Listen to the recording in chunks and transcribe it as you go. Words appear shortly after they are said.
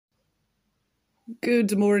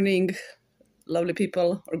Good morning, lovely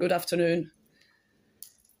people, or good afternoon.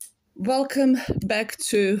 Welcome back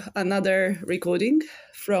to another recording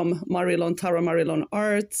from Marilon Tara Marilon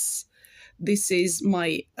Arts. This is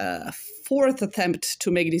my fourth attempt to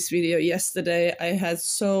make this video. Yesterday, I had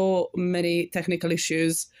so many technical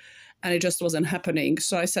issues and it just wasn't happening.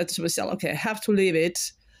 So I said to myself, okay, I have to leave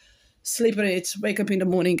it, sleep on it, wake up in the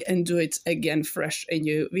morning and do it again fresh and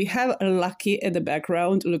new. We have a Lucky in the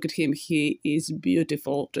background. Look at him. He is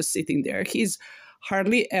beautiful just sitting there. He's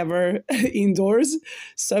hardly ever indoors.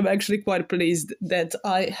 So I'm actually quite pleased that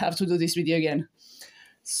I have to do this video again.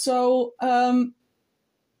 So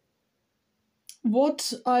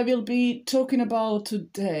what I will be talking about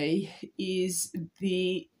today is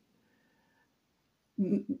the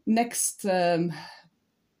next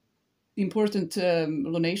important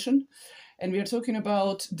lunation, and we are talking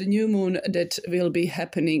about the new moon that will be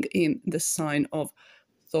happening in the sign of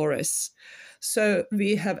Taurus. So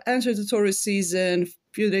we have entered the Taurus season a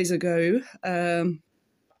few days ago. The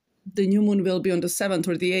new moon will be on the 7th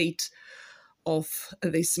or the 8th of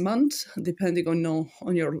this month, depending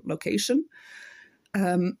on your location.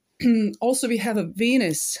 Also, we have a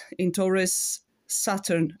Venus in Taurus,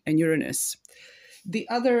 Saturn, and Uranus. The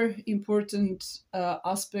other important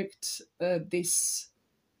aspect this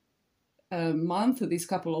month, this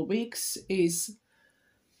couple of weeks, is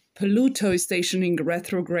Pluto is stationing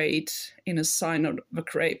retrograde in a sign of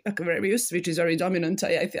Aquarius, which is very dominant.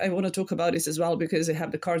 I want to talk about this as well because I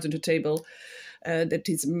have the card on the table that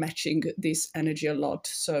is matching this energy a lot.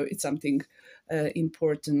 So it's something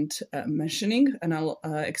important mentioning, and I'll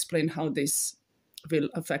explain how this will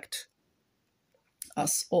affect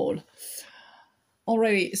us all.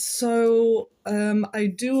 Alrighty, so I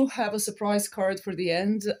do have a surprise card for the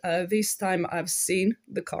end. This time I've seen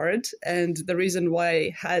the card, and the reason why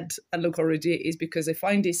I had a look already is because I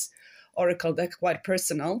find this oracle deck quite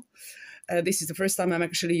personal. This is the first time I'm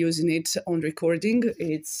actually using it on recording.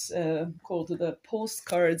 It's called the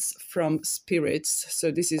Postcards from Spirits.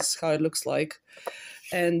 So this is how it looks like.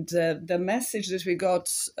 And the message that we got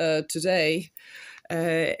today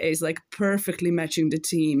is like perfectly matching the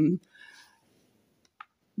theme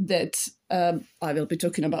that I will be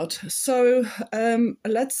talking about. So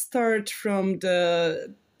let's start from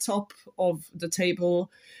the top of the table.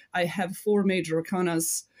 I have 4 major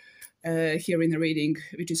arcanas here in the reading,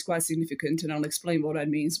 which is quite significant, and I'll explain what that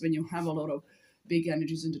means when you have a lot of big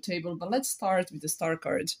energies on the table. But let's start with the star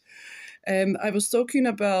card. I was talking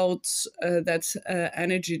about that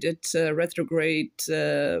energy that retrograde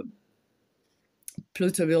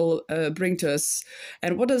Pluto will bring to us.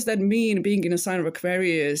 And what does that mean? Being in a sign of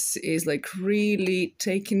Aquarius is like really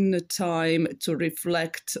taking the time to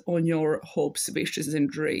reflect on your hopes, wishes, and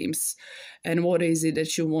dreams. And what is it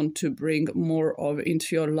that you want to bring more of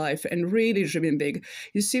into your life and really dreaming big.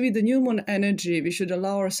 You see, with the new moon energy, we should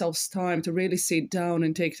allow ourselves time to really sit down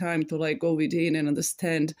and take time to like go within and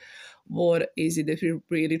understand what is it that we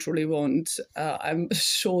really truly want. I'm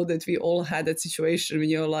sure that we all had that situation when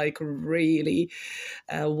you're like really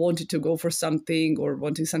wanted to go for something or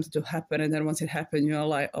wanting something to happen, and then once it happened you're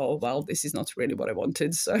like, oh well, this is not really what I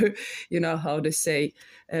wanted. So you know how they say,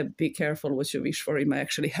 be careful what you wish for, it might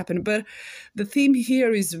actually happen. But the theme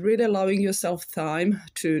here is really allowing yourself time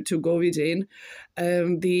to go within.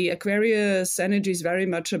 The Aquarius energy is very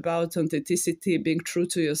much about authenticity, being true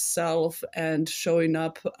to yourself and showing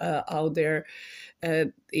up out there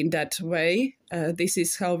in that way. This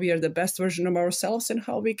is how we are the best version of ourselves and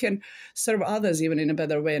how we can serve others even in a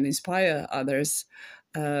better way and inspire others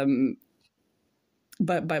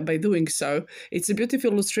by doing so. It's a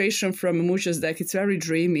beautiful illustration from Musha's deck. It's very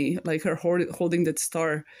dreamy, like her holding that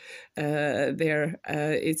star there.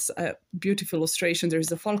 It's a beautiful illustration.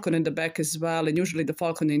 There's a falcon in the back as well, and usually the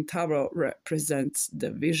falcon in tarot represents the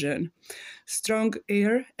vision. Strong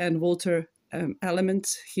air and water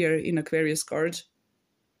elements here in Aquarius card.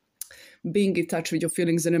 Being in touch with your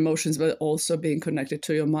feelings and emotions, but also being connected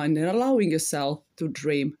to your mind and allowing yourself to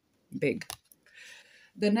dream big.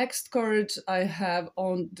 The next card I have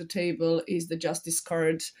on the table is the Justice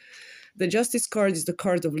card. The Justice card is the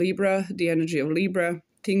card of Libra, the energy of Libra,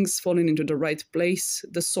 things falling into the right place.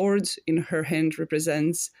 The sword in her hand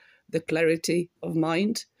represents the clarity of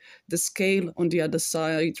mind. The scale on the other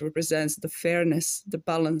side represents the fairness, the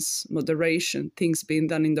balance, moderation, things being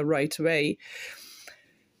done in the right way.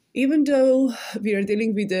 Even though we are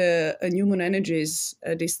dealing with new moon energies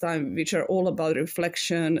this time, which are all about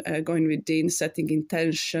reflection, going within, setting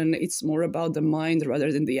intention, it's more about the mind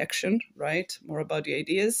rather than the action, right? More about the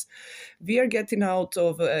ideas. We are getting out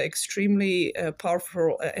of an extremely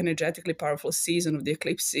powerful, energetically powerful season of the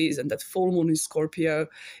eclipse season, that full moon in Scorpio.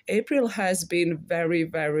 April has been very,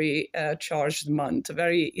 very charged month,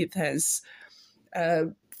 very intense.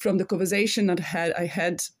 From the conversation I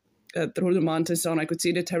had through the month and so on, I could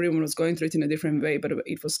see that everyone was going through it in a different way, but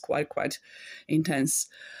it was quite intense.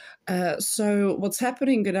 So what's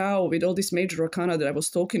happening now with all this major arcana that I was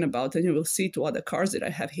talking about, and you will see two other cards that I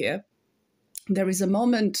have here, there is a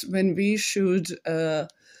moment when we should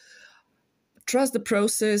trust the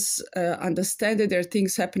process, understand that there are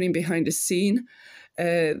things happening behind the scene.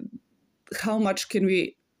 How much can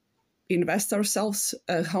we invest ourselves?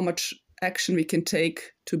 How much action we can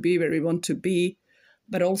take to be where we want to be,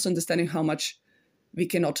 but also understanding how much we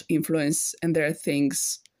cannot influence. And there are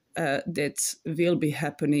things that will be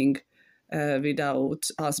happening without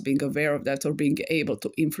us being aware of that or being able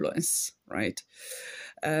to influence, right?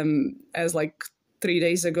 As like 3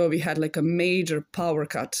 days ago, we had like a major power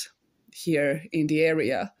cut here in the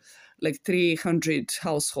area. Like 300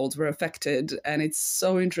 households were affected. And it's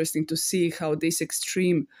so interesting to see how these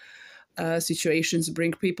extreme situations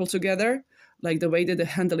bring people together. Like the way that they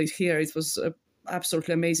handle it here, it was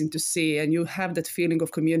absolutely amazing to see. And you have that feeling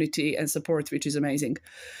of community and support, which is amazing.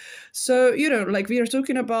 So, like we are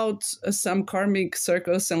talking about some karmic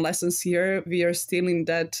circles and lessons here. We are still in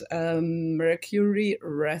that Mercury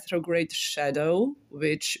retrograde shadow,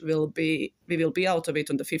 which we will be out of it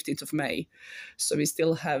on the 15th of May. So we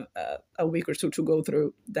still have a week or two to go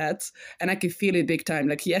through that. And I can feel it big time.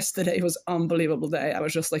 Like yesterday was an unbelievable day. I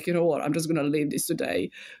was just like, you know what, I'm just going to leave this today,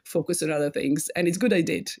 focus on other things. And it's good I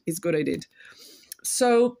did.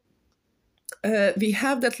 So we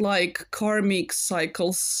have that like karmic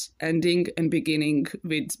cycles ending and beginning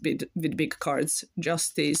with big cards,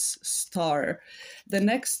 Justice, Star. The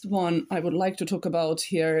next one I would like to talk about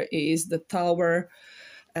here is the Tower,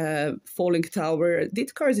 Falling Tower.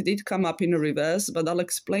 These cards did come up in a reverse, but I'll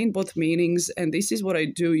explain both meanings. And this is what I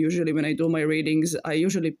do usually when I do my readings. I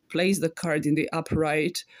usually place the card in the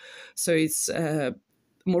upright, so it's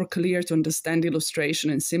more clear to understand the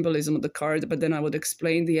illustration and symbolism of the card, but then I would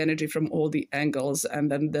explain the energy from all the angles,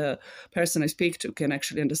 and then the person I speak to can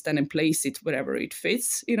actually understand and place it wherever it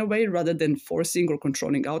fits in a way, rather than forcing or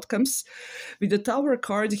controlling outcomes. With the Tower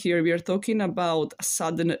card here, we are talking about a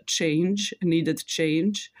sudden change, needed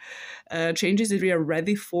change, changes that we are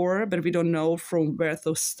ready for, but we don't know from where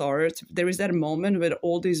to start. There is that moment where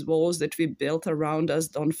all these walls that we built around us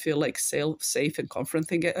don't feel like safe and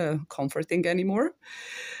comforting anymore.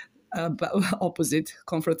 But opposite,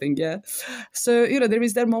 comforting, yeah. So there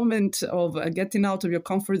is that moment of getting out of your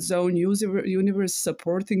comfort zone, universe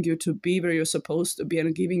supporting you to be where you're supposed to be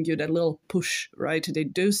and giving you that little push, right? They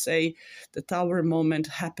do say the Tower moment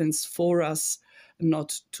happens for us,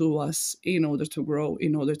 not to us, in order to grow,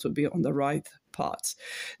 in order to be on the right path.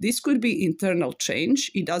 This could be internal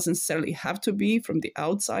change. It doesn't necessarily have to be from the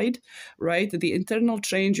outside, right? The internal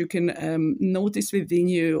change you can notice within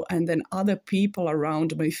you, and then other people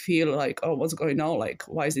around may feel like, oh, what's going on? Like,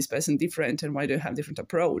 why is this person different, and why do you have different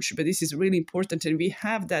approach? But this is really important, and we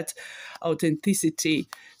have that authenticity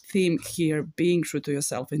theme here, being true to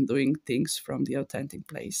yourself and doing things from the authentic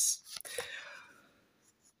place.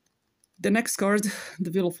 The next card,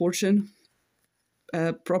 the Wheel of Fortune,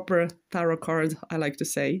 a proper tarot card, I like to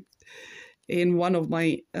say. In one of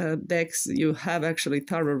my decks, you have actually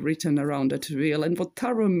tarot written around that wheel. And what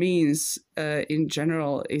tarot means in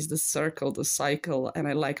general is the circle, the cycle. And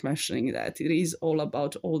I like mentioning that. It is all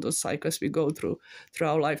about all the cycles we go through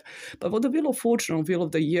our life. But what the Wheel of Fortune, or Wheel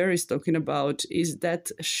of the Year, is talking about is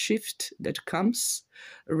that shift that comes,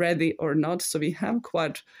 ready or not. So we have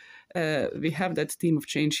we have that theme of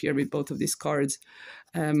change here with both of these cards.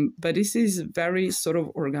 But this is very sort of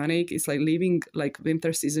organic. It's like leaving like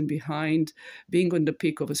winter season behind, being on the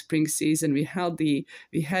peak of a spring season. We had the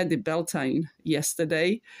Beltane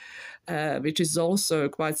yesterday, which is also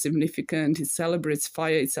quite significant. It celebrates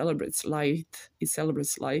fire, it celebrates light, it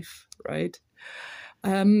celebrates life, right?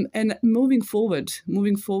 And moving forward,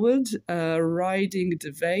 riding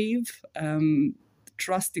the wave,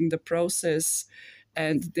 trusting the process.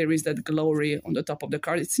 And there is that glory on the top of the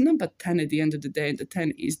card. It's number 10 at the end of the day. And the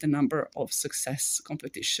 10 is the number of success,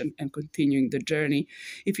 competition, and continuing the journey.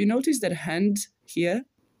 If you notice that hand here,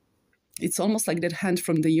 it's almost like that hand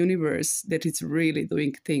from the universe that it's really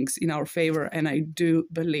doing things in our favor. And I do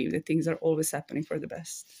believe that things are always happening for the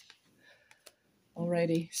best.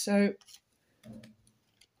 Alrighty, so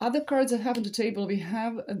Other cards I have on the table, we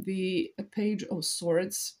have the Page of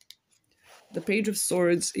Swords. The Page of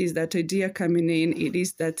Swords is that idea coming in. It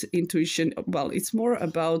is that intuition. Well, it's more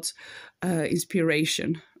about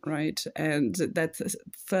inspiration, right? And that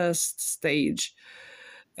first stage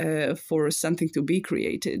for something to be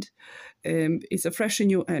created. It's a fresh and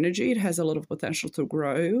new energy. It has a lot of potential to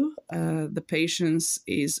grow. The patience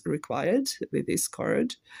is required with this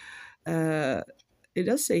card. It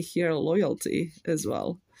does say here loyalty as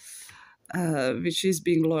well, which is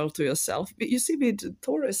being loyal to yourself. But you see, with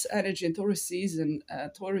Taurus energy and Taurus season,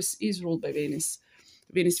 Taurus is ruled by Venus.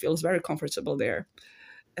 Venus feels very comfortable there.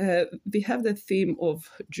 We have the theme of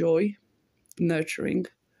joy, nurturing,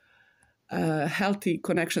 healthy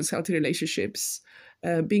connections, healthy relationships,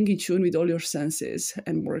 being in tune with all your senses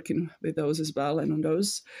and working with those as well, and on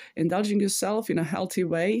those, indulging yourself in a healthy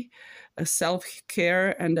way, a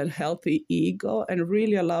self-care and a healthy ego, and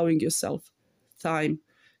really allowing yourself time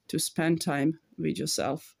to spend time with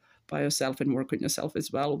yourself, by yourself, and work on yourself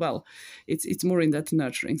as well. Well, it's more in that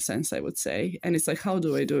nurturing sense, I would say. And it's like, how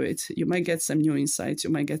do I do it? You might get some new insights, you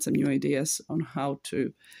might get some new ideas on how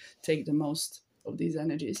to take the most of these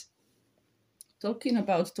energies. Talking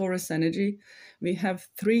about Taurus energy, we have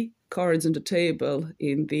 3 cards on the table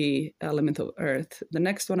in the element of Earth. The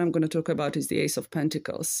next one I'm going to talk about is the Ace of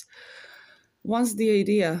Pentacles. Once the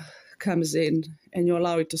idea comes in and you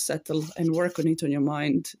allow it to settle and work on it on your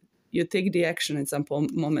mind, you take the action at some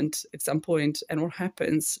moment, at some point, and what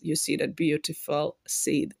happens? You see that beautiful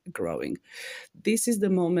seed growing. This is the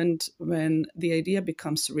moment when the idea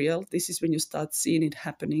becomes real. This is when you start seeing it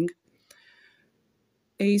happening.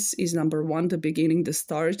 Ace is number 1, the beginning, the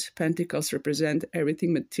start. Pentacles represent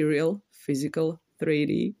everything material, physical,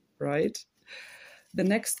 3D, right? The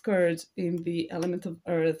next card in the element of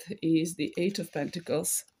Earth is the 8 of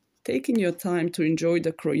Pentacles. Taking your time to enjoy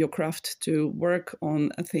your craft, to work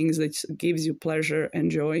on things that gives you pleasure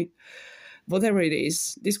and joy. Whatever it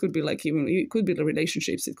is, this could be like, even it could be the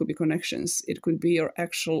relationships, it could be connections, it could be your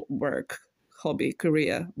actual work, hobby,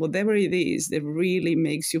 career, whatever it is that really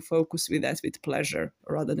makes you focus with that with pleasure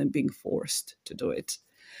rather than being forced to do it.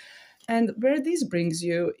 And where this brings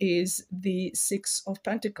you is the 6 of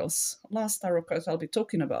Pentacles, last tarot card I'll be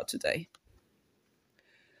talking about today.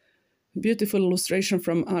 Beautiful illustration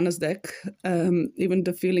from Anna's deck. Even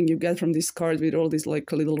the feeling you get from this card with all these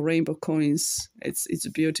like little rainbow coins, it's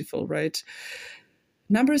beautiful, right?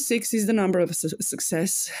 Number 6 is the number of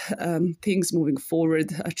success, things moving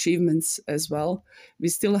forward, achievements as well. We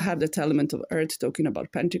still have that element of Earth talking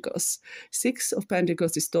about Pentacles. 6 of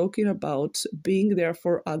Pentacles is talking about being there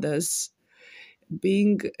for others,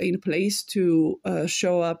 being in place to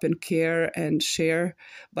show up and care and share,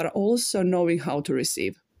 but also knowing how to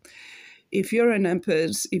receive. If you're an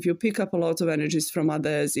empath, if you pick up a lot of energies from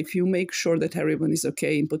others, if you make sure that everyone is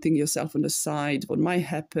okay in putting yourself on the side, what might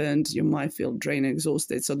happen, you might feel drained and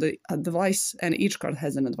exhausted. So the advice, and each card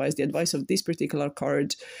has an advice, the advice of this particular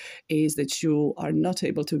card is that you are not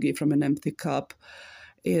able to give from an empty cup.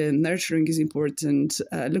 Nurturing is important,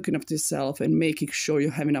 looking after yourself and making sure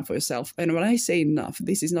you have enough for yourself. And when I say enough,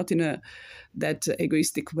 this is not in that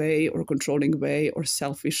egoistic way or controlling way or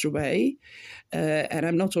selfish way. And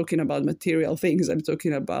I'm not talking about material things. I'm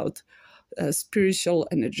talking about spiritual,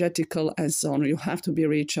 energetical, and so on. You have to be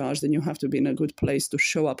recharged and you have to be in a good place to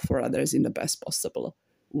show up for others in the best possible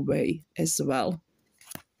way as well.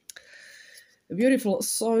 Beautiful.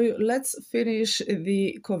 So let's finish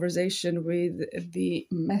the conversation with the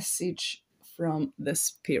message from the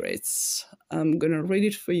spirits. I'm going to read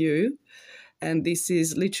it for you. And this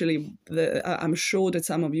is literally, I'm sure that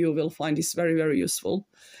some of you will find this very, very useful.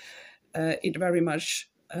 It very much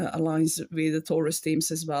aligns with the Taurus themes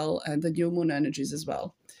as well and the new moon energies as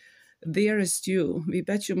well. Dearest you, we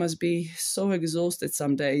bet you must be so exhausted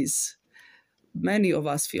some days. Many of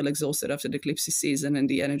us feel exhausted after the eclipse season and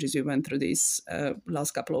the energies we went through these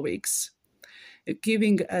last couple of weeks.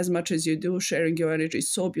 Giving as much as you do, sharing your energy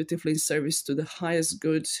so beautifully in service to the highest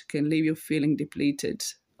good can leave you feeling depleted,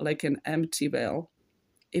 like an empty well.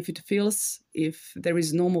 If there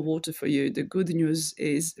is no more water for you, the good news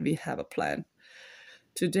is we have a plan.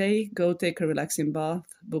 Today, go take a relaxing bath,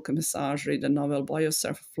 book a massage, read a novel, buy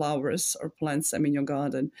yourself flowers, or plant some in your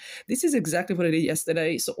garden. This is exactly what I did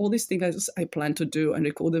yesterday. So all these things I plan to do and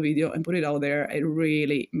record the video and put it out there, it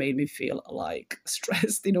really made me feel like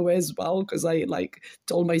stressed in a way as well, because I like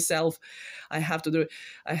told myself I have to do it.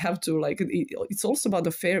 I have to it's also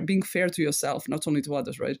about being fair to yourself, not only to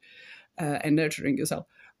others, right? And nurturing yourself.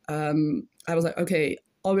 I was like, okay,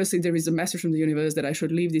 obviously there is a message from the universe that I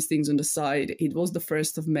should leave these things on the side. It was the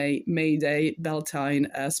 1st of May, May Day, Beltane,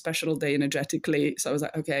 a special day energetically. So I was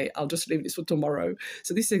like, okay, I'll just leave this for tomorrow.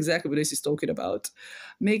 So this is exactly what this is talking about.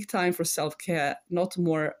 Make time for self-care, not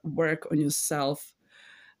more work on yourself.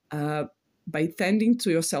 By tending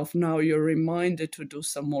to yourself now, you're reminded to do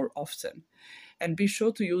some more often. And be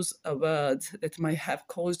sure to use a word that might have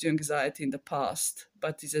caused you anxiety in the past,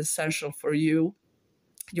 but is essential for you,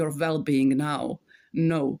 your well-being now.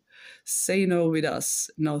 No. Say no with us.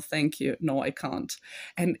 No, thank you. No, I can't.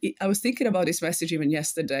 And I was thinking about this message even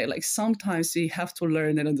yesterday. Like sometimes we have to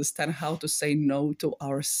learn and understand how to say no to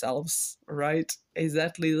ourselves, right? Is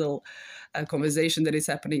that little conversation that is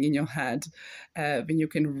happening in your head when you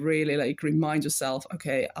can really like remind yourself,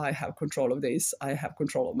 okay, I have control of this. I have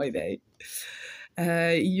control of my day.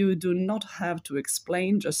 You do not have to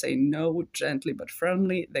explain, just say no gently but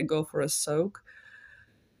firmly, then go for a soak.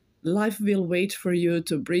 Life will wait for you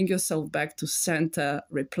to bring yourself back to center,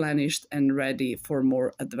 replenished and ready for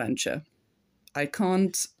more adventure. I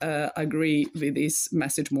can't agree with this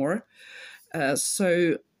message more.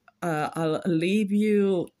 So I'll leave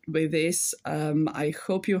you with this. I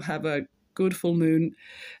hope you have a good full moon.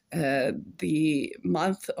 The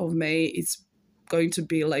month of May is going to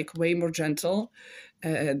be like way more gentle.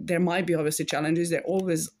 There might be obviously challenges, there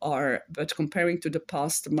always are, but comparing to the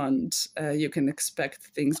past month, you can expect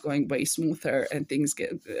things going way smoother and things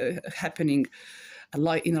get happening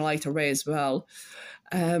in a lighter way as well.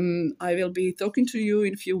 I will be talking to you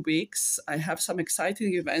in a few weeks. I have some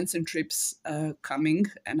exciting events and trips coming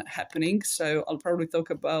and happening, so I'll probably talk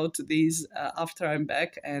about these after I'm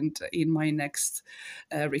back and in my next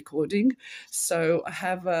recording. So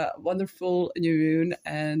have a wonderful new moon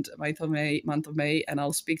and month of May, and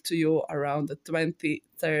I'll speak to you around the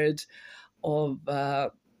 23rd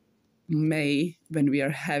of May, when we are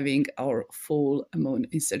having our full moon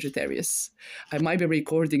in Sagittarius. I might be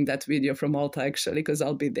recording that video from Malta actually, because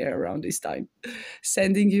I'll be there around this time.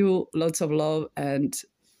 Sending you lots of love and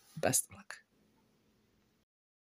best of luck.